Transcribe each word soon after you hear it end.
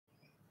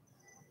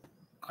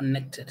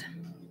Connected.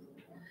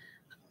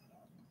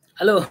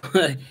 Hello,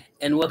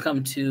 and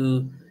welcome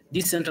to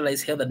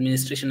Decentralized Health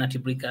Administration at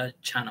Eureka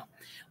channel.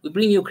 We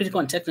bring you critical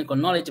and technical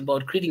knowledge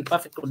about creating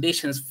perfect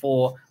conditions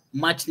for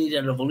much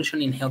needed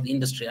revolution in health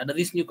industry. Under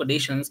these new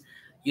conditions,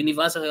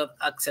 universal health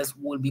access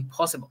will be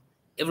possible.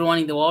 Everyone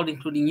in the world,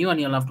 including you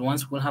and your loved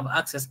ones, will have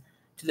access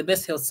to the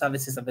best health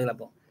services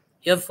available.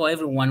 Health for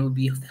everyone will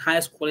be of the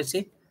highest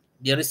quality,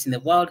 dearest in the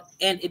world,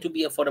 and it will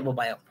be affordable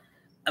by all.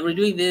 I'm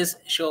redoing this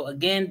show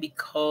again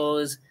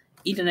because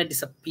internet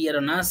disappeared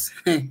on us.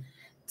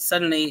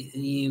 Suddenly,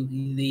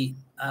 the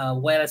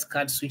wireless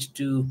card switched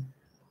to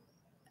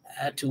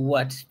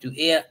what?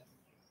 To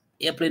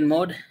airplane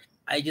mode.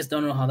 I just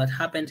don't know how that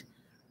happened,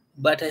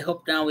 but I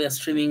hope now we are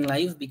streaming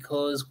live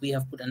because we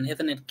have put an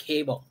Ethernet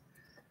cable.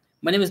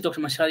 My name is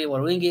Dr. Masharia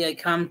Waringi. I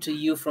come to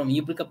you from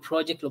Eureka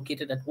project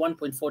located at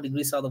 1.4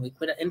 degrees south of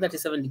equator and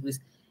 37 degrees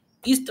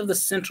east of the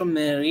central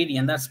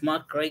meridian. That's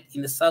marked right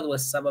in the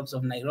southwest suburbs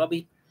of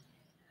Nairobi.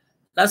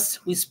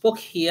 Last we spoke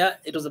here,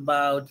 it was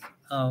about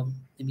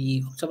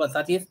maybe October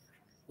 30th.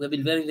 We've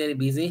been very, very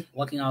busy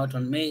working out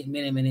on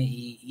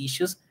many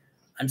issues.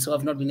 And so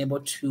I've not been able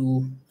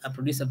to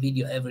produce a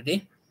video every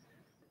day.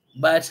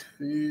 But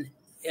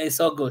it's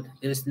all good.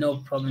 There is no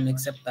problem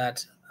except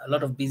that a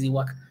lot of busy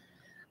work.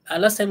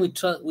 Last time we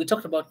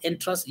talked about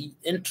Entrust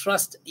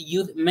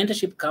Youth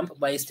Mentorship Camp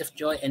by Steph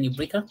Joy and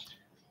Eureka.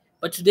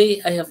 But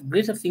today I have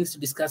greater things to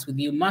discuss with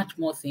you, much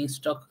more things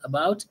to talk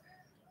about.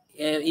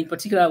 In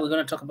particular, we're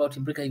going to talk about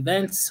Eureka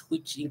events,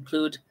 which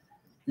include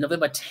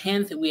November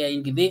 10th, we are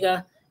in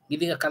Githiga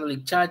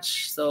Catholic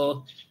Church.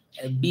 So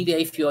be there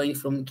if you're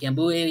from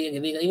Kiambu area,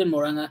 Githiga, even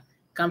Moranga,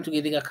 come to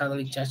Githiga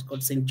Catholic Church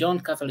called St.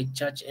 John Catholic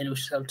Church, and we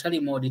shall tell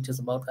you more details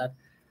about that.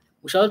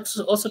 We shall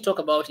also talk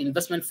about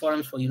investment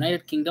forums for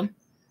United Kingdom,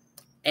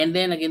 and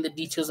then again the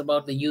details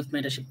about the Youth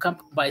Mentorship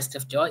Camp by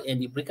Steph Joy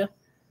and Eureka.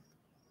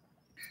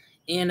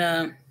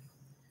 And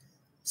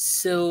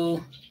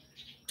so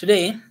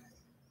today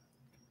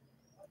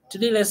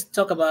let's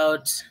talk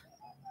about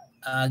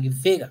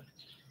Githiga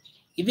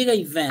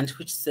event,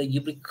 which is a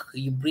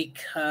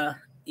Eureka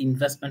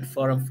investment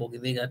forum for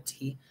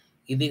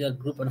Githiga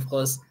group, and of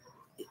course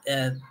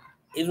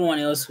everyone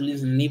else who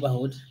lives in the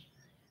neighborhood.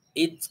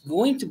 It's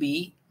going to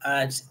be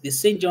at the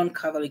St. John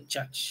Catholic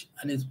Church,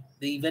 and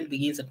the event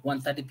begins at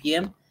 1:30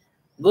 p.m.,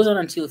 goes on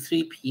until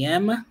 3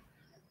 p.m.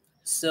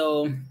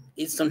 So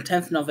it's on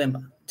 10th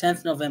November.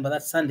 10th November,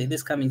 that's Sunday,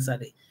 this coming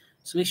Sunday.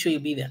 So make sure you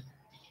be there.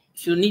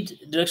 If you need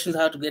directions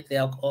how to get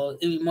there or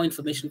more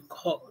information,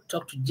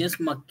 talk to James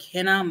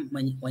McKenna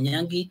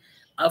Wanyangi,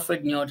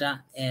 Alfred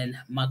Nyota, and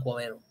Mark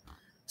Wawero.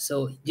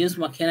 So James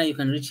McKenna, you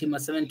can reach him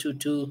at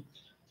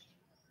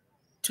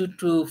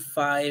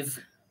 722-225.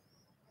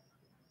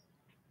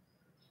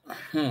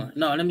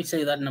 No, let me tell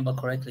you that number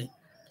correctly.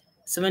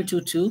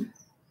 722-252-068.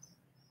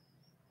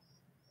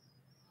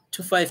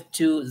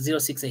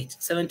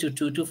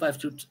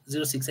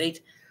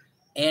 722-252-068.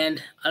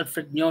 And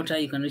Alfred Nyota,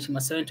 you can reach him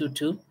at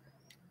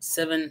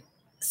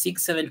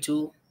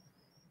 722-672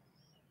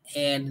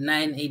 and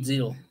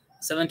 980.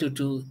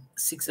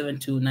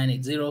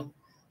 722-672-980.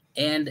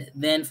 And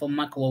then for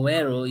Mark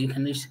Wawero, you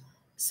can reach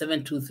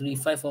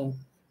 723-511-066.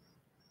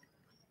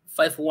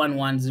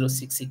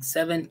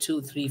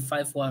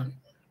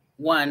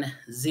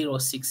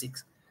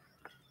 723-511-066.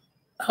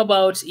 How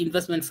about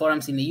investment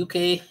forums in the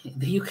UK?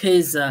 The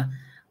UK's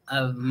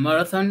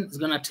marathon is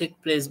going to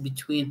take place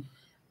between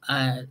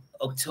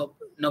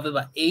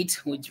November 8th,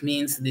 which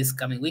means this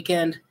coming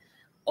weekend,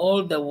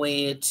 all the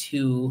way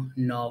to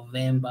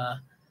November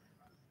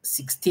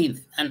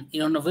 16th. And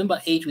on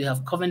November 8th, we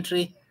have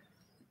Coventry,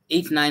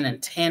 8, 9,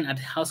 and 10 at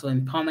House of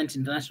Empowerment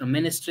International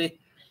Ministry,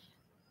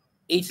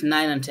 8,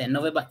 9, and 10,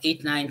 November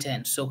 8, 9,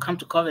 10. So come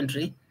to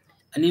Coventry,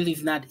 and you live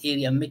in that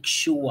area, make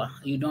sure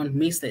you don't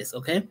miss this,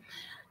 okay?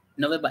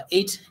 November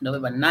 8,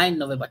 November 9,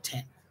 November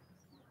 10.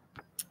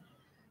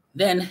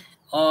 Then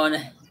on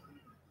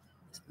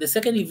the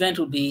second event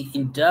will be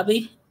in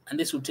Derby, and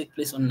this will take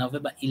place on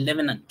November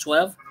 11 and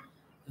 12.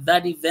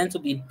 That event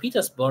will be in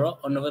Peterborough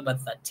on November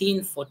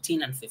 13,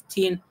 14, and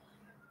 15.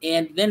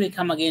 And then we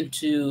come again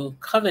to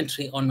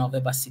Coventry on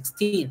November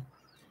 16.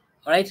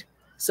 All right.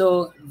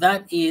 So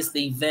that is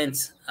the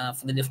events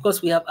for the day. Of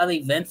course, we have other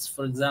events.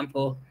 For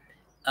example,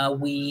 I'm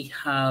going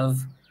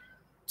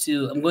to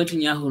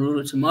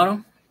Nyahururu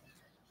tomorrow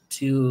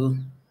to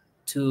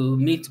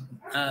meet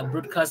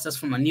broadcasters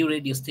from a new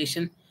radio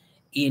station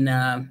in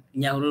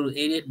Nyahururu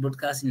area. It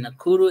broadcasts in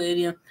Nakuru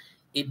area.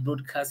 It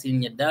broadcasts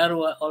in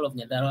Nyandarua, all of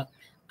Nyandarua.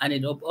 And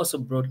it also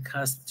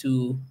broadcasts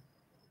to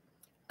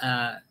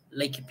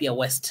Laikipia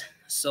West.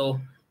 So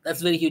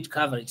that's very huge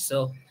coverage.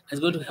 So it's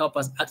going to help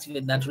us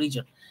activate that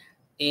region.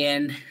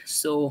 And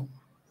so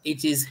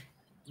it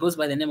goes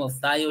by the name of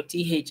Thayo,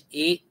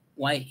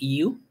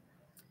 THAYU,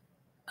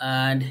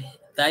 and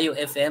Thayo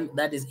FM.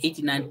 That is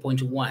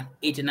 89.1.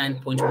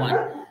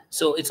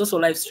 So it's also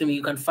live streaming.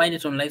 You can find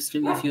it on live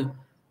stream if you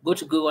go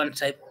to Google and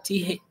type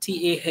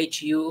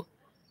TAHU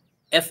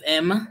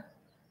FM.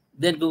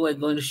 Then Google is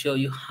going to show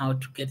you how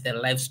to get the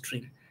live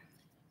stream.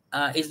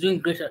 is doing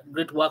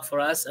great work for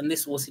us, and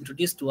this was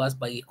introduced to us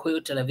by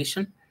Koyo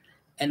Television,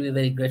 and we're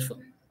very grateful.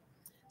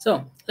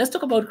 So let's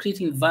talk about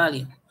creating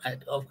value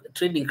of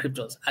trading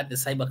cryptos at the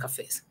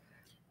cybercafes.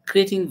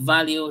 Creating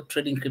value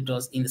trading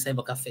cryptos in the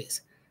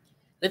cybercafes.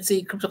 Let's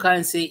say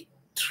cryptocurrency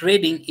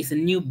trading is a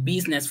new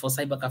business for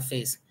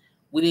cybercafes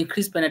with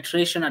increased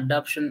penetration,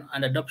 adoption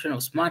of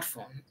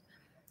smartphone,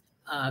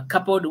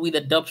 coupled with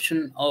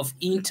adoption of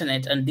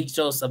internet and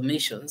digital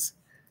submissions.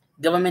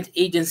 Government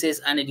agencies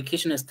and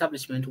education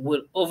establishments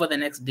will, over the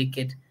next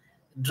decade,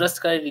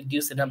 drastically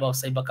reduce the number of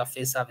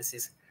cybercafe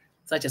services,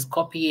 such as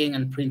copying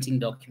and printing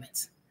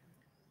documents.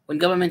 When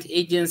government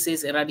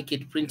agencies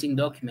eradicate printing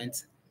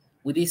documents,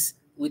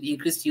 with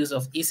increased use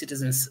of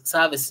e-citizen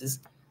services,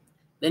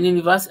 then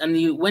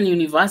when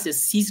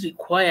universities cease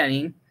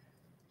requiring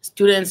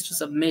students to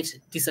submit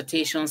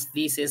dissertations,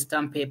 theses,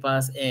 stamp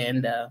papers,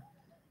 and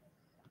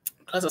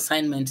class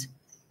assignment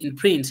in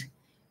print,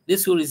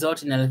 this will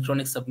result in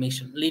electronic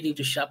submission, leading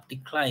to sharp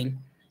decline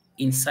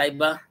in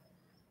cyber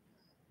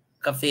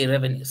cafe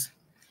revenues.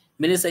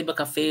 Many cyber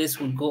cafes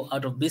will go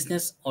out of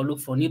business or look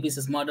for new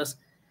business models.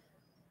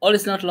 All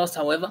is not lost,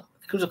 however.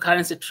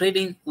 Cryptocurrency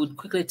trading would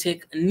quickly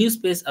take a new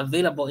space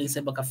available in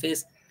cyber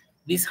cafes.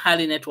 These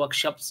highly networked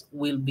shops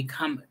will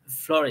become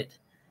florid,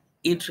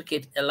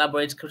 intricate,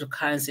 elaborate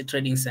cryptocurrency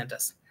trading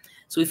centers.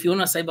 So if you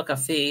own a cyber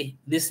cafe,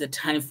 this is the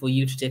time for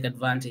you to take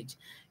advantage.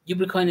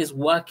 Ubicoin is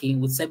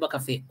working with cyber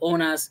cafe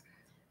owners,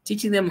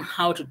 teaching them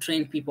how to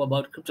train people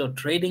about crypto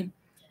trading.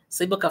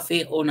 Cyber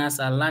cafe owners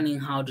are learning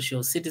how to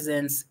show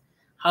citizens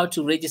how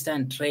to register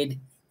and trade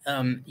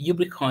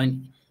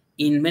Ubicoin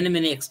in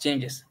many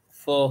exchanges.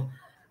 For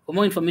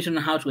more information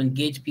on how to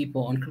engage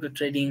people on crypto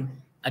trading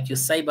at your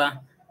cyber,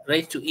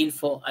 write to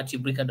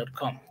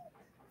info@ubrica.com.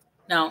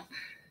 Now,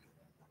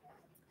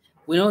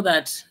 we know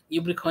that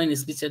Ubicoin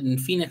is listed in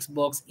Phoenix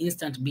Box,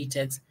 Instant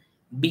BTEX,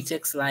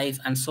 BTEX Live,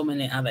 and so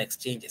many other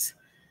exchanges.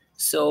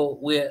 So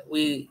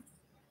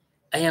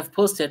I have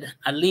posted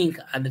a link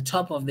at the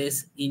top of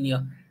this in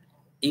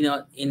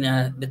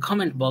the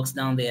comment box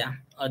down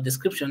there or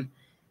description.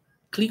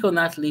 Click on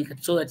that link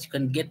so that you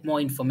can get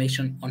more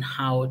information on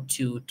how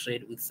to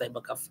trade with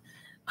Cybercafe,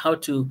 how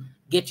to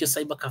get your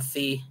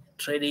Cybercafe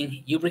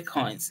trading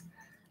Ubicoins.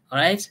 All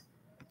right.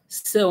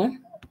 So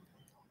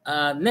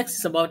next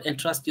is about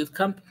Entrust Youth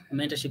Camp,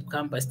 Mentorship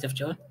Camp by Steph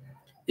Joel.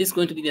 This is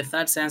going to be the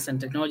third Science and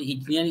Technology,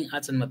 Engineering,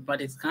 Arts and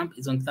Mathematics Camp.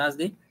 It's on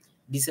Thursday,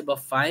 December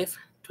 5,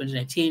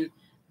 2019,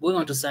 going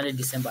on to Sunday,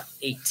 December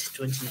 8,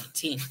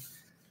 2019.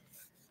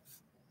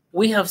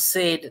 We have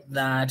said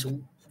that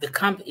the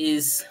camp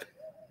is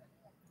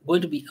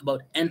going to be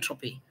about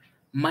entropy,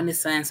 money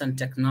science, and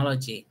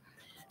technology.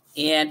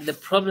 And the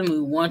problem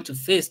we want to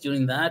face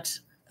during that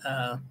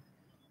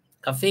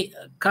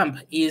camp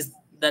is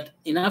that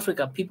in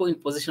Africa, people in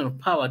position of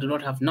power do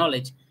not have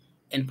knowledge,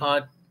 and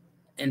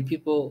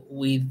people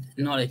with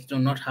knowledge do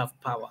not have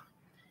power.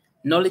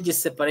 Knowledge is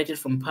separated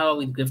from power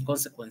with grave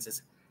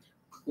consequences.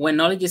 When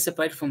knowledge is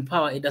separated from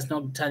power, it does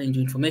not turn into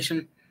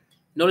information.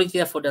 Knowledge,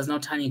 therefore, does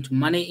not turn into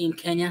money in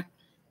Kenya.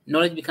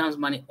 Knowledge becomes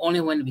money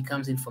only when it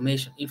becomes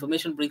information.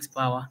 Information brings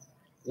power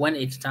when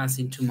it turns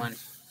into money.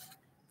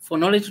 For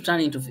knowledge to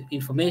turn into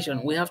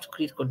information, we have to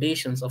create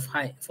conditions for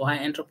high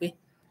entropy.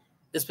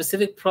 The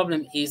specific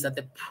problem is that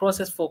the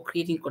process for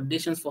creating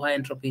conditions for high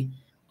entropy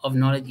of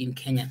knowledge in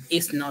Kenya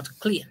is not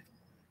clear.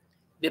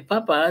 The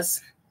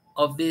purpose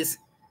of this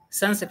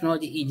Science,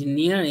 Technology,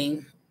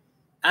 Engineering,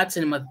 Arts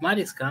and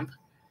Mathematics Camp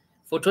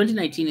for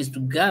 2019 is to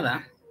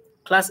gather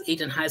Class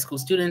 8 and high school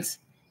students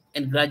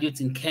and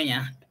graduates in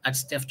Kenya at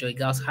Steph Joy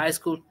Girls High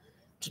School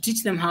to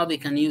teach them how they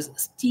can use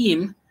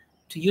STEAM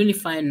to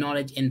unify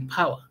knowledge and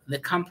power. The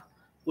camp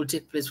will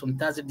take place from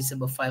Thursday,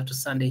 December 5 to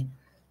Sunday,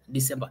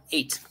 December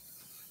 8.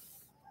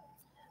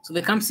 So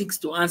the camp seeks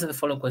to answer the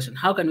following question.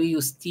 How can we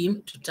use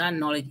STEAM to turn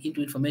knowledge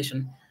into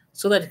information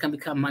so that it can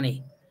become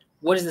money?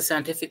 What is the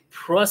scientific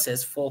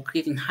process for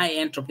creating high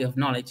entropy of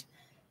knowledge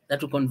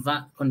that will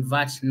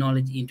convert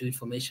knowledge into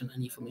information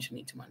and information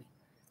into money?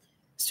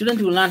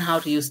 Students will learn how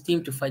to use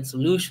STEAM to find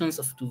solutions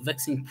to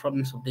vexing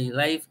problems of daily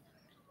life.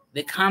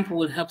 The camp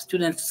will help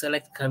students to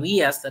select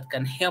careers that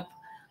can help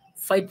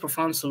find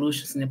profound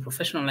solutions in their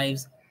professional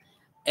lives,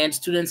 and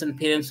students and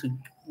parents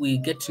will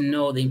get to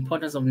know the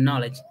importance of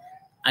knowledge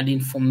and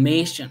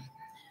information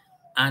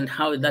and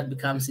how that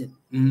becomes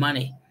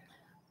money.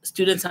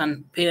 Students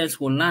and parents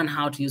will learn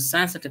how to use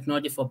science and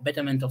technology for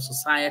betterment of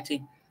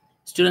society.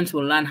 Students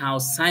will learn how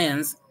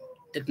science,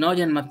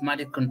 technology, and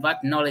mathematics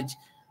convert knowledge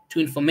to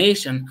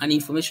information and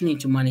information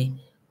into money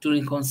to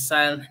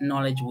reconcile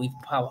knowledge with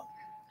power.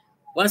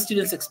 Once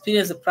students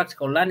experience the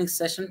practical learning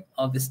session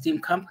of the STEAM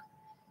camp,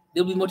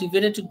 they'll be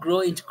motivated to grow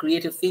into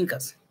creative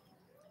thinkers.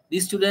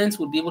 These students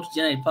will be able to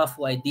generate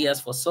powerful ideas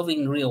for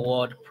solving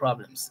real-world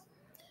problems.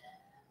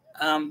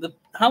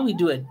 How we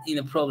do it in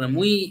the program,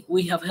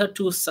 we have had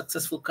 2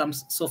 successful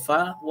camps so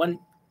far, one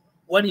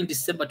in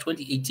December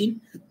 2018,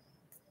 and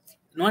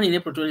one in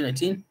April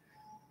 2019.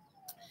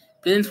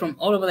 Parents from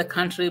all over the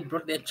country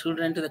brought their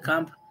children to the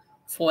camp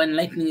for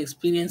enlightening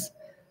experience.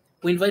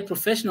 We invite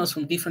professionals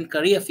from different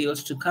career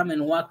fields to come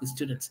and work with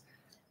students.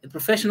 The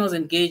professionals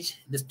engage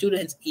the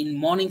students in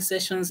morning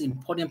sessions, in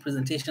podium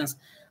presentations.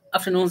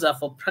 Afternoons are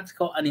for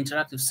practical and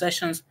interactive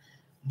sessions.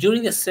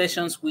 During the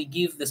sessions, we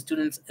give the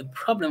students a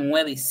problem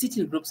where they sit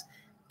in groups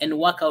and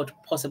work out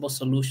possible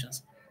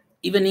solutions.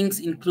 Evenings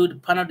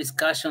include panel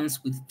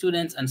discussions with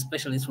students and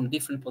specialists from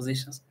different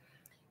positions.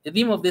 The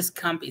theme of this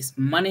camp is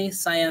money,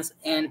 science,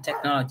 and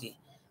technology.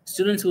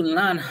 Students will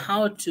learn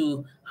how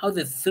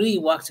the three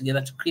work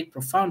together to create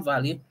profound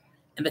value,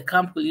 and the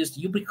camp will use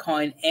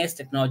Ubricoin as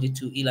technology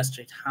to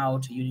illustrate how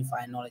to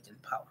unify knowledge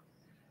and power.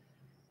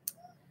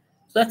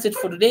 So that's it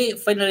for today.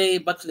 Finally,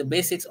 back to the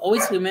basics.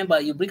 Always remember,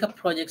 Eureka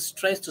Project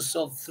tries to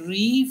solve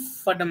three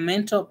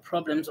fundamental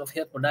problems of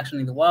health production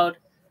in the world.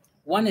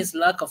 One is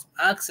lack of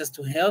access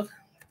to health,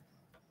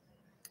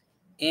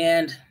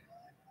 and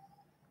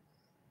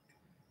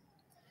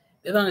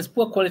the other one is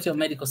poor quality of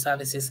medical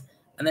services,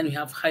 and then we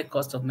have high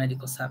cost of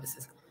medical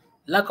services.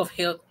 Lack of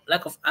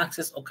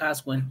access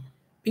occurs when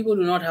people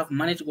do not have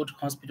money to go to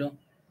hospital,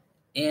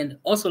 and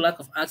also lack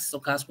of access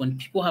occurs when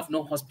people have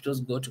no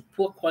hospitals to go to.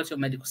 Poor quality of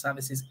medical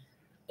services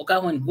occur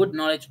when good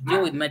knowledge to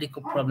deal with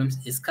medical problems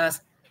is scarce.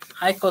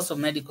 High cost of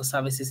medical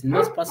services in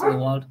most parts of the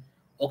world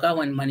occur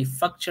when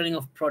manufacturing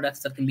of products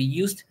that can be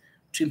used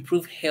to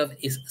improve health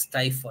is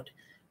stifled.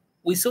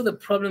 We saw the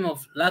problem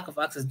of lack of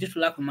access due to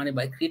lack of money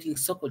by creating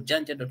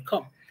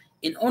sokojanja.com,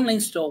 an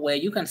online store where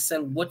you can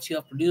sell what you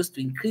have produced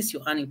to increase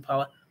your earning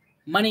power.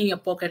 Money in your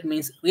pocket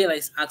means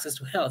realized access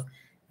to health.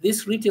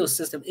 This retail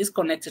system is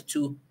connected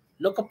to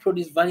local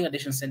produce value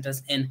addition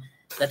centers and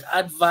that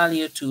add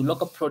value to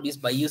local produce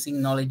by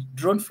using knowledge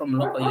drawn from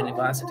local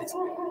universities.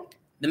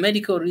 The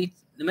medical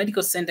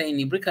center in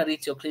Ibrika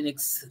Retail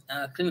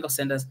clinical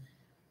centers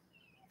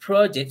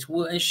project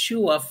will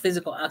ensure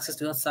physical access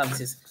to health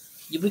services.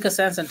 Eureka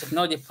Science and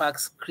Technology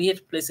Parks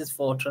create places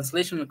for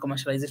translation and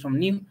commercialization of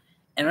new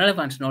and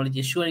relevant knowledge,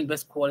 ensuring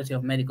best quality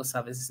of medical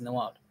services in the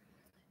world.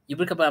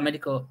 Eureka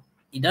Biomedical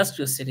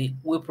Industrial City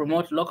will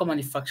promote local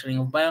manufacturing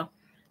of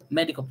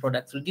biomedical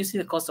products, reducing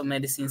the cost of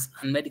medicines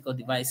and medical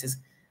devices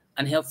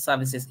and health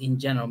services in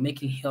general,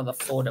 making health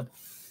affordable.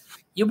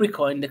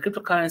 Ubricoin, the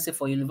cryptocurrency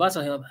for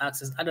universal health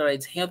access,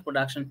 accelerates health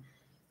production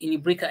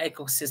in Ubrica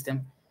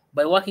ecosystem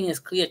by working as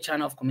clear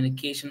channel of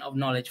communication of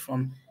knowledge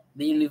from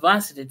the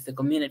university to the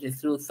community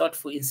through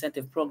thoughtful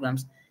incentive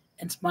programs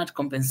and smart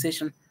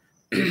compensation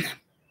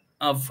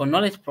for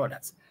knowledge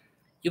products.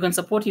 You can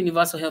support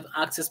universal health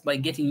access by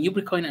getting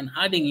Ubricoin and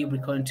adding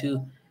Ubricoin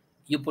to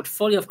your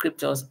portfolio of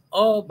cryptos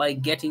or by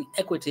getting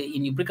equity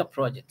in Ubrica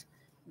project.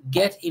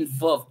 Get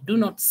involved. Do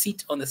not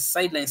sit on the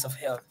sidelines of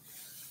health.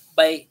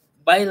 Buy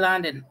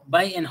land and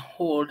buy and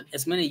hold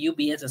as many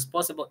UBS as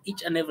possible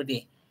each and every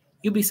day.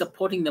 You'll be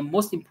supporting the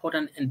most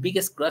important and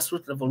biggest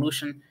grassroots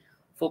revolution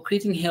for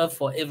creating health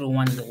for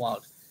everyone in the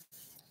world.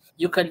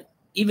 You can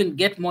even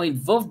get more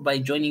involved by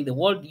joining the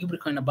World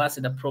Ubricoin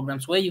Ambassador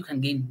programs where you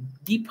can gain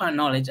deeper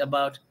knowledge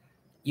about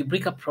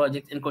Ubrica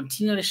project and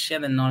continually share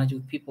the knowledge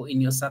with people in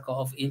your circle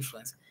of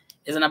influence.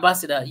 As an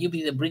ambassador, you'll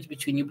be the bridge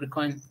between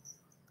Ubricoin,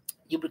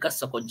 Ubrica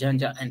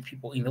Sokojanja, and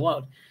people in the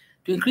world.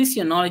 To increase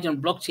your knowledge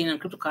on blockchain and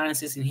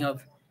cryptocurrencies in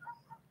health,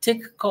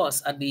 take a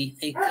course at the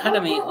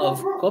Academy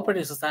of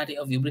Cooperative Society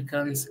of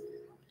Ubricans.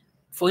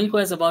 For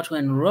inquiries about to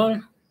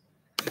enroll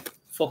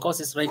for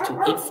courses, write to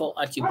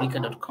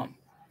info@ubrica.com.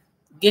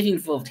 Get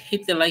involved.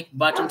 Hit the like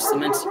button to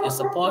cement your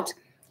support.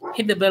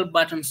 Hit the bell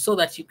button so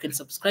that you can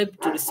subscribe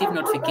to receive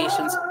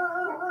notifications.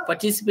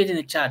 Participate in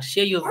the chat.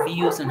 Share your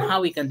views on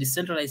how we can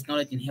decentralize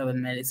knowledge in health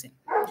and medicine.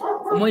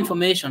 For more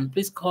information,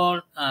 please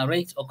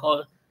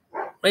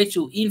write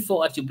to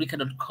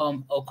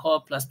info@ubrica.com or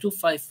call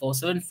 +254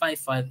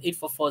 755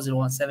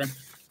 844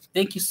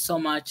 Thank you so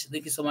much.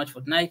 Thank you so much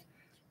for tonight.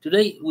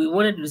 Today, we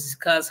wanted to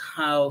discuss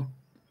how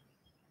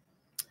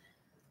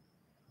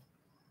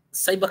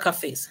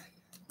cybercafes,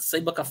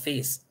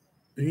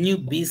 new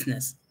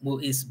business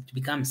is to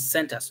become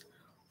centers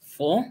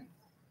for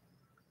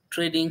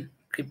trading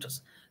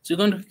cryptos. So you're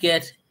going to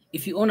get,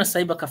 if you own a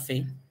cyber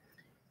cafe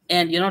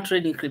and you're not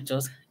trading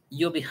cryptos,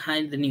 you're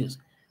behind the news.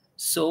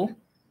 So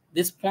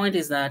this point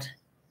is that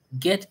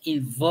get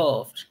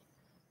involved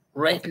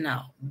right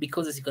now,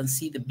 because as you can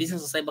see, the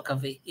business of cyber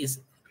cafe is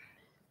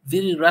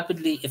very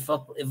rapidly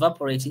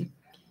evaporating,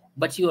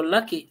 but you're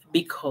lucky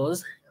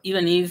because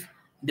even if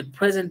the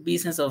present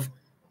business of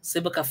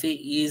cyber cafe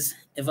is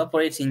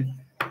evaporating,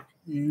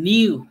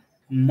 new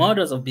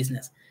models of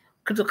business,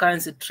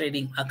 cryptocurrency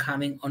trading are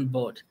coming on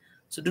board.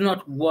 So do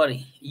not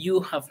worry, you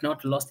have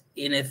not lost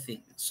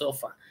anything so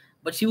far,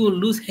 but you will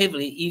lose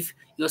heavily if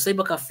your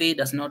cyber cafe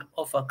does not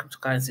offer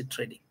cryptocurrency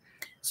trading.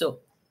 So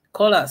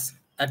call us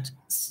at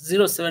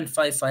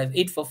 0755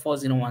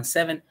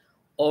 844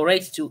 or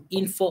write to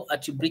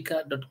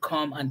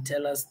info@ubrica.com and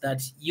tell us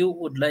that you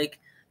would like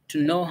to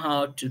know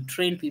how to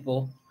train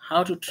people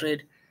how to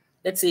trade.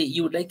 Let's say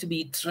you would like to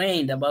be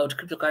trained about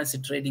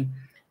cryptocurrency trading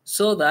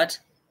so that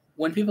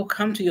when people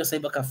come to your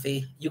cyber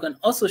cafe, you can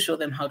also show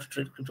them how to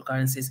trade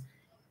cryptocurrencies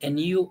and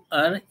you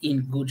are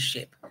in good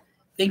shape.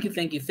 Thank you,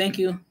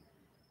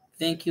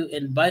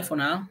 and bye for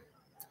now.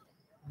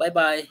 Bye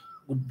bye.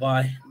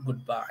 Goodbye.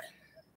 Goodbye.